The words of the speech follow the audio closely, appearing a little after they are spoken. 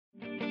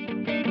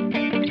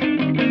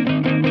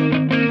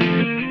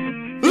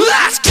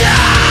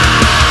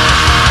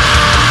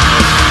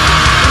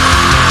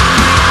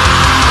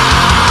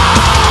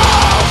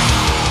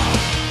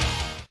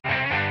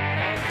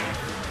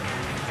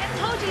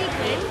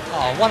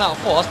Oh, 1 out of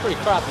 4. That's pretty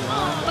crappy,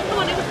 man. But come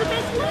on, it was the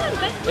best one.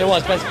 Best It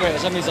was best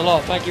British. That means a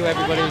lot. Thank you,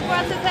 everybody. Hold on for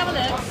us, let's have a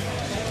look.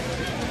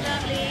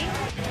 Lovely.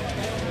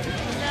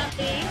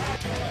 Lovely.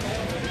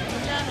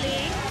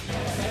 Lovely.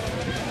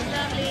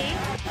 Lovely.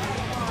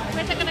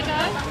 Where's that gonna go?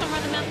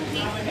 Somewhere on the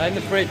mantelpiece? In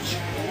the fridge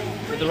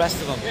with the rest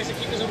of them. Yes, it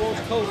keeps us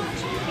water cold.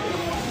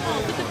 Oh,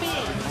 with the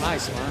beer.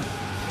 Nice, man.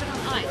 Put on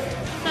ice.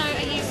 So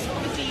are you,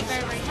 obviously you're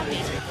very, very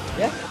happy.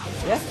 Yeah,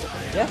 yeah,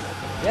 yeah,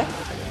 yeah,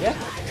 yeah,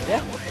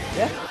 yeah,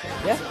 yeah,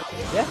 yeah,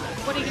 yeah.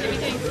 What are you going to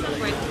be doing to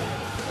celebrate?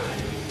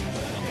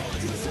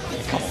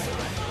 Come on.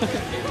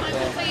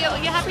 So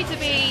you're happy to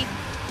be,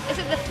 is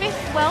it the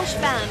 5th Welsh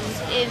band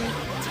in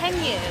 10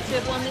 years who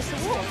have won this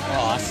award?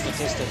 Oh, that's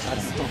statistics. I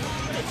don't know.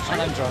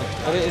 And I'm drunk.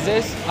 But is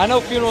this? I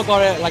know Funeral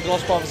got it, like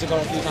Lost Prophets got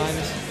it a few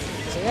times.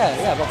 So yeah,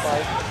 about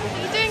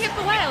 5. You're doing it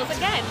for Wales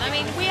again. I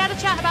mean, we had a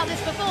chat about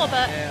this before,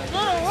 but a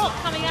lot of rock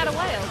coming out of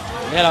Wales.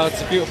 You know,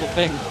 it's a beautiful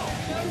thing.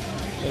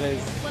 It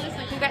is. Well,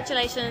 listen,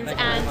 congratulations,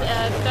 and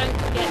don't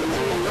forget to...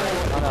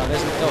 Oh no,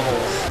 there's no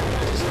holes.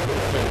 Just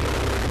drink.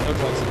 No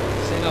drugs.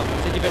 Say no.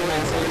 Take your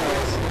vitamins. Say no.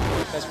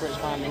 Best British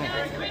band,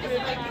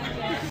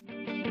 innit?